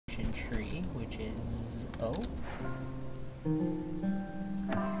A, which is O.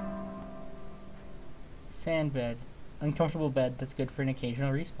 Sand bed. Uncomfortable bed that's good for an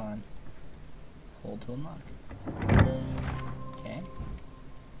occasional respawn. Hold to unlock. Okay.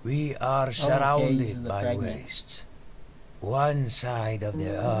 We are surrounded by fragment. wastes. One side of the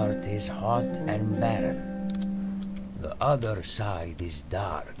earth is hot and barren. The other side is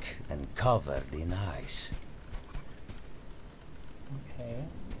dark and covered in ice. Okay.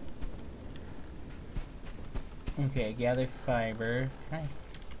 Okay, gather fiber. Can I?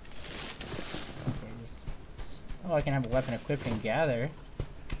 Okay, just. Oh, I can have a weapon equipped and gather.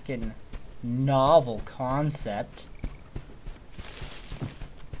 Getting novel concept.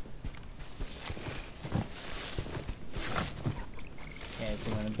 Okay,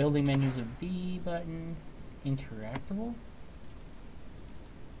 so when the building menu's a B button. Interactable?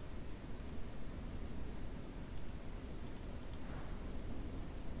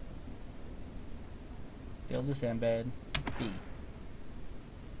 Build a sand bed. B.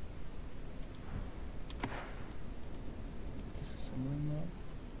 Disassembling mode?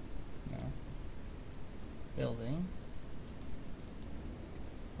 No. Building.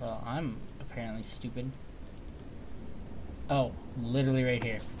 Well, I'm apparently stupid. Oh, literally right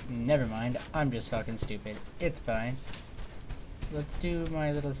here. Never mind, I'm just fucking stupid. It's fine. Let's do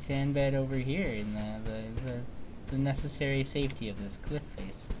my little sand bed over here in the necessary safety of this cliff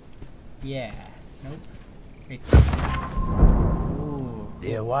face. Yeah. Nope. Right there. Ooh.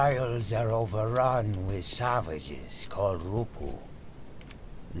 The wilds are overrun with savages called Rupu.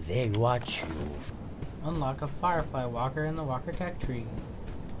 They watch you. Unlock a firefly walker in the walker tech tree.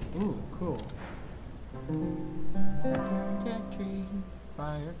 Ooh, cool. Walker tech tree,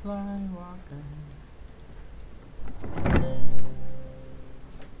 firefly walker.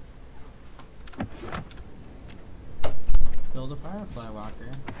 Build a firefly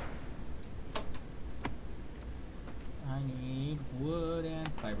walker. I need wood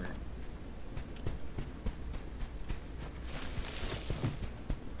and fiber.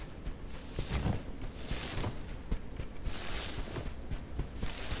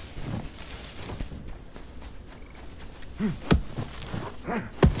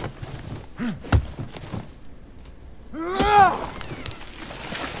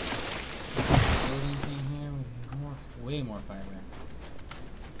 Way more fiber.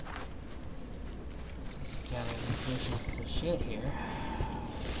 Just gather the bushes to shit here.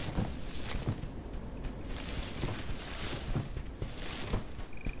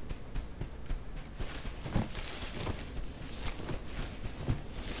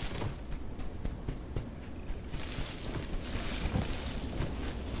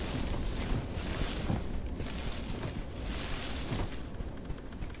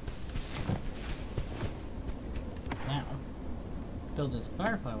 Build this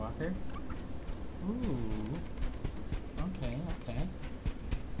firefly walker. Ooh. Okay, okay.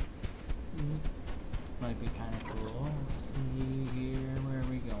 This might be kind of cool. Let's see here. Where are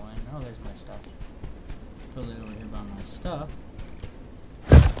we going? Oh, there's my stuff. Build it over here by my stuff.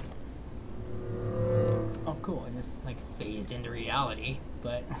 Oh, cool. I just, like, phased into reality.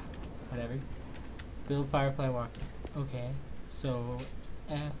 But, whatever. Build firefly walker. Okay. So,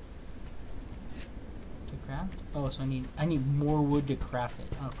 F. To craft? Oh, so I need more wood to craft it.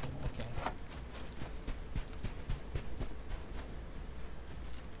 Oh, cool. Okay.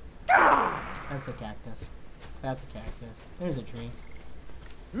 That's a cactus. That's a cactus. There's a tree.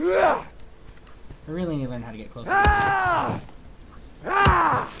 I really need to learn how to get closer.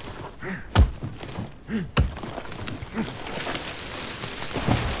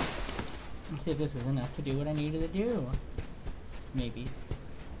 Let's see if this is enough to do what I needed to do. Maybe.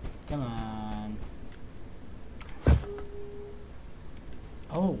 Come on.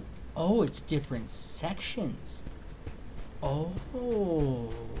 Oh, it's different sections. Oh,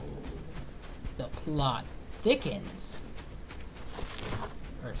 the plot thickens.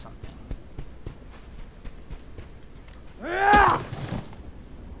 Or something.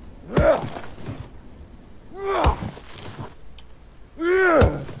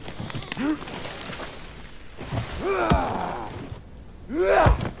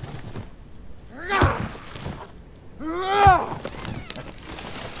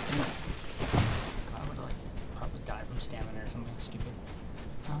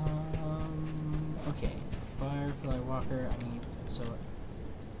 Okay, firefly walker, I need, so,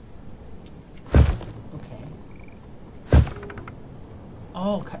 okay.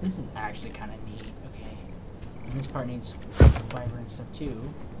 Oh, this is actually kind of neat, okay. And this part needs fiber and stuff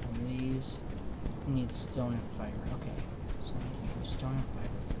too, and these need stone and fiber, okay. So I need stone and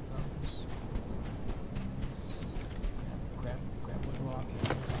fiber for those. Grab wood along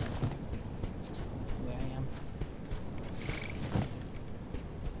here.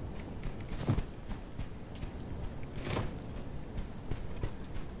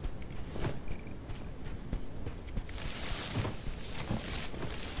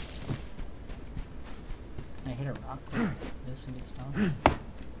 hit a rock with this and get stoned?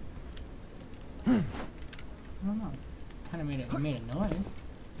 I don't know. Kind of made a noise.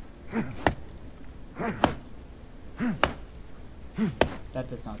 That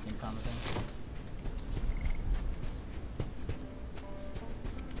does not seem promising.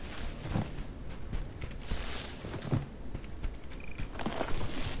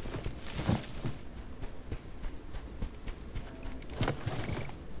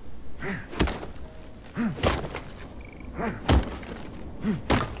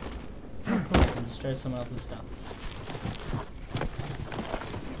 Destroy someone else's stuff.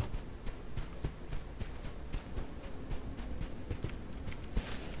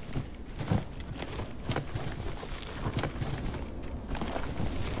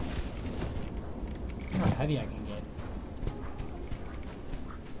 Look how heavy I can get.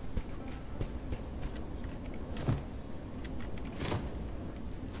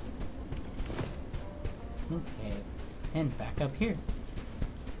 Okay, and back up here.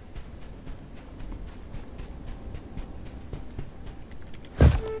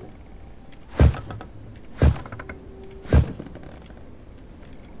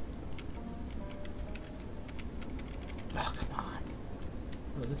 Oh, come on.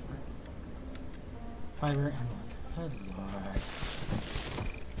 Oh, this part. Fiber and wood. Good lord.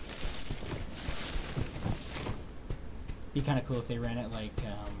 Be kind of cool if they ran it like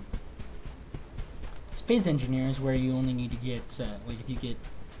Space Engineers, where you only need to get, like if you get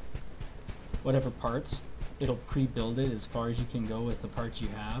whatever parts, it'll pre-build it as far as you can go with the parts you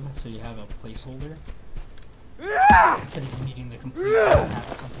have, so you have a placeholder. Instead of needing the complete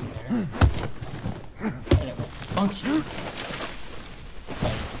have something there. And it won't function,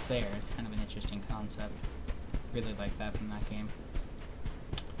 but it's there. It's kind of an interesting concept. Really like that from that game.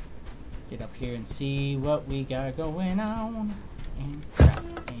 Get up here and see what we got going on. And crap,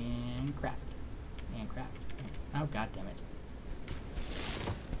 and crap, and crap. Oh, god damn it.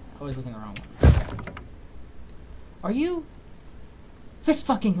 Always looking the wrong one. Are you fist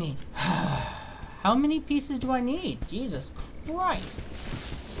fucking me? How many pieces do I need? Jesus Christ.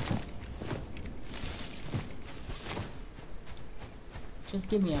 Just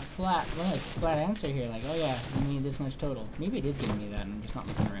give me a flat answer here. Like, oh yeah, you need this much total. Maybe it is giving me that and I'm just not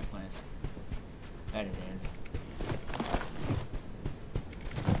looking in the right place. Bet it is.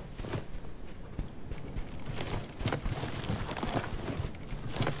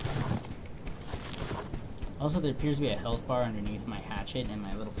 Also, there appears to be a health bar underneath my hatchet and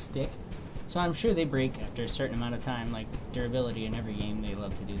my little stick. So I'm sure they break after a certain amount of time, like durability in every game, they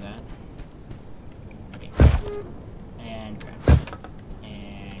love to do that. Okay, crap. And crap.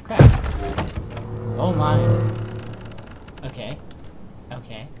 And crap. Oh my. Okay.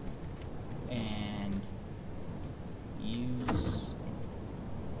 Okay. And use...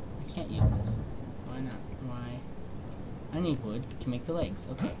 I can't use this. Why not? Why? I need wood to make the legs.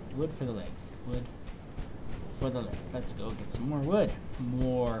 Okay, wood for the legs. Wood for the legs. Let's go get some more wood.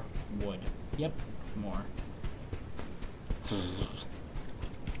 More wood. Yep, more.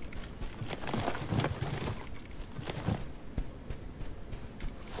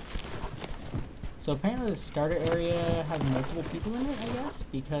 So apparently the starter area has multiple people in it, I guess,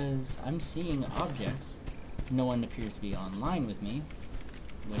 because I'm seeing objects. No one appears to be online with me,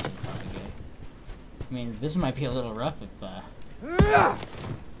 which is probably good. I mean, this might be a little rough if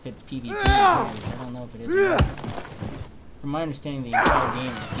it's PvP. I don't know if it is or not. From my understanding, the entire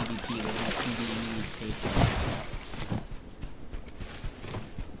game is PvP. There's no PvE safe zone and stuff.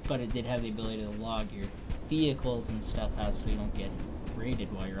 But it did have the ability to log your vehicles and stuff out so you don't get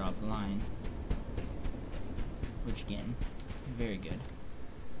raided while you're offline. Which, again, very good.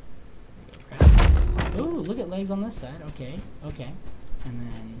 There we go, crap. Ooh, look at legs on this side. Okay, okay. And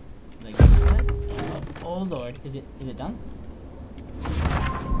then legs on this side. Oh lord, is it done?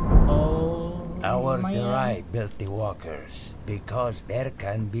 Oh. Our Durai built the walkers because there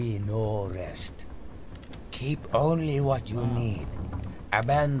can be no rest. Keep only what you need.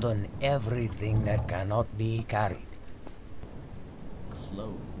 Abandon everything that cannot be carried.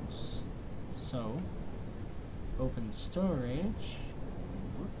 Close. So, open storage.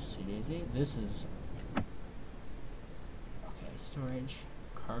 Whoopsie daisy. This is... Okay, storage.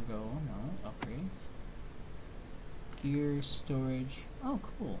 Cargo. No. Upgrades. Gear storage. Oh,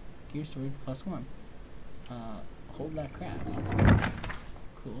 cool. Gear storage +1. Hold that crap.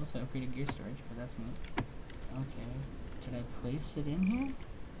 Cool, so upgraded gear storage, but that's neat. Okay, did I place it in here?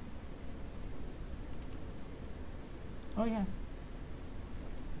 Oh yeah.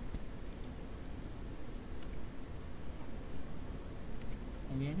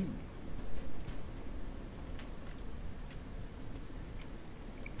 Maybe I didn't.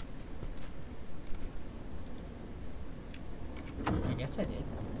 Yes, I did.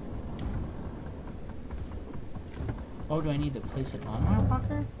 Oh, do I need to place it on my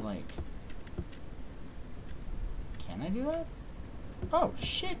walker? Like, can I do that? Oh,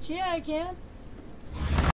 shit, yeah, I can.